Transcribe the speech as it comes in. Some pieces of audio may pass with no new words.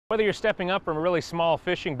Whether you're stepping up from a really small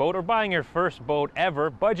fishing boat or buying your first boat ever,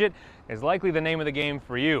 budget is likely the name of the game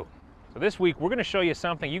for you. So this week, we're going to show you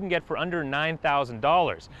something you can get for under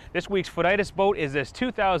 $9,000. This week's Footitis boat is this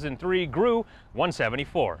 2003 GRU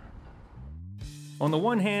 174. On the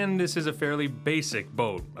one hand, this is a fairly basic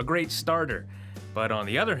boat, a great starter. But on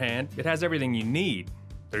the other hand, it has everything you need.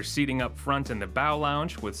 There's seating up front in the bow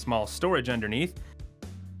lounge with small storage underneath.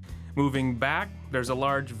 Moving back, there's a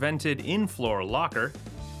large vented in-floor locker.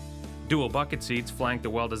 Dual bucket seats flank the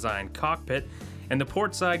well-designed cockpit, and the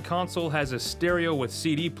portside console has a stereo with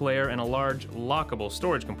CD player and a large lockable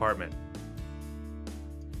storage compartment.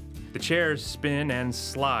 The chairs spin and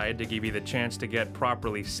slide to give you the chance to get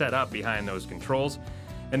properly set up behind those controls,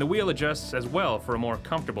 and the wheel adjusts as well for a more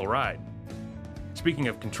comfortable ride. Speaking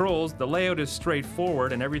of controls, the layout is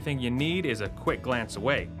straightforward and everything you need is a quick glance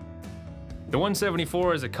away. The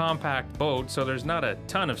 174 is a compact boat, so there's not a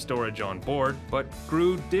ton of storage on board, but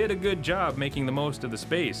GRU did a good job making the most of the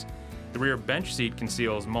space. The rear bench seat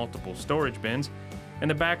conceals multiple storage bins,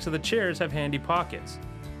 and the backs of the chairs have handy pockets.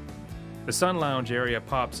 The sun lounge area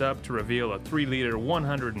pops up to reveal a 3-liter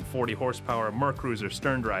 140 horsepower Mercruiser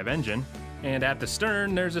stern drive engine, and at the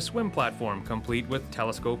stern there's a swim platform complete with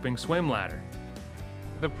telescoping swim ladder.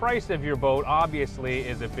 The price of your boat obviously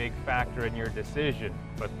is a big factor in your decision,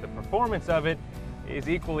 but the performance of it is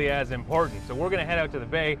equally as important. So we're going to head out to the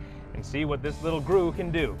bay and see what this little GRU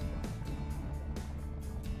can do.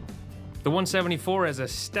 The 174 has a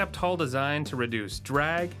stepped hull design to reduce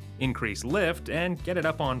drag, increase lift, and get it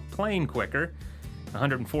up on plane quicker.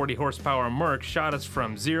 140 horsepower Merc shot us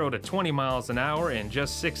from 0 to 20 miles an hour in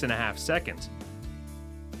just 6.5 seconds.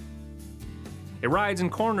 It rides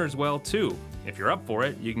in corners well too. If you're up for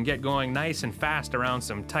it, you can get going nice and fast around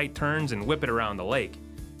some tight turns and whip it around the lake.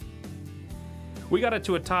 We got it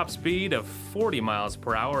to a top speed of 40 miles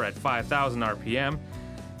per hour at 5,000 RPM,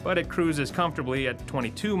 but it cruises comfortably at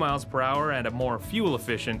 22 miles per hour and a more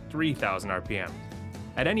fuel-efficient 3,000 RPM.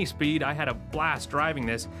 At any speed, I had a blast driving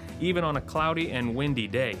this, even on a cloudy and windy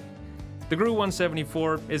day. The GRU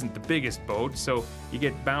 174 isn't the biggest boat, so you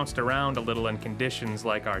get bounced around a little in conditions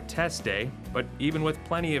like our test day, but even with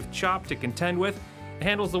plenty of chop to contend with, it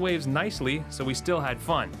handles the waves nicely, so we still had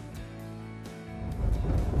fun.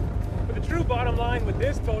 But the true bottom line with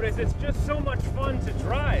this boat is it's just so much fun to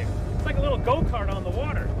drive. It's like a little go-kart on the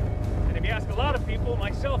water. And if you ask a lot of people,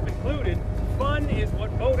 myself included, fun is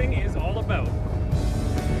what boating is all about.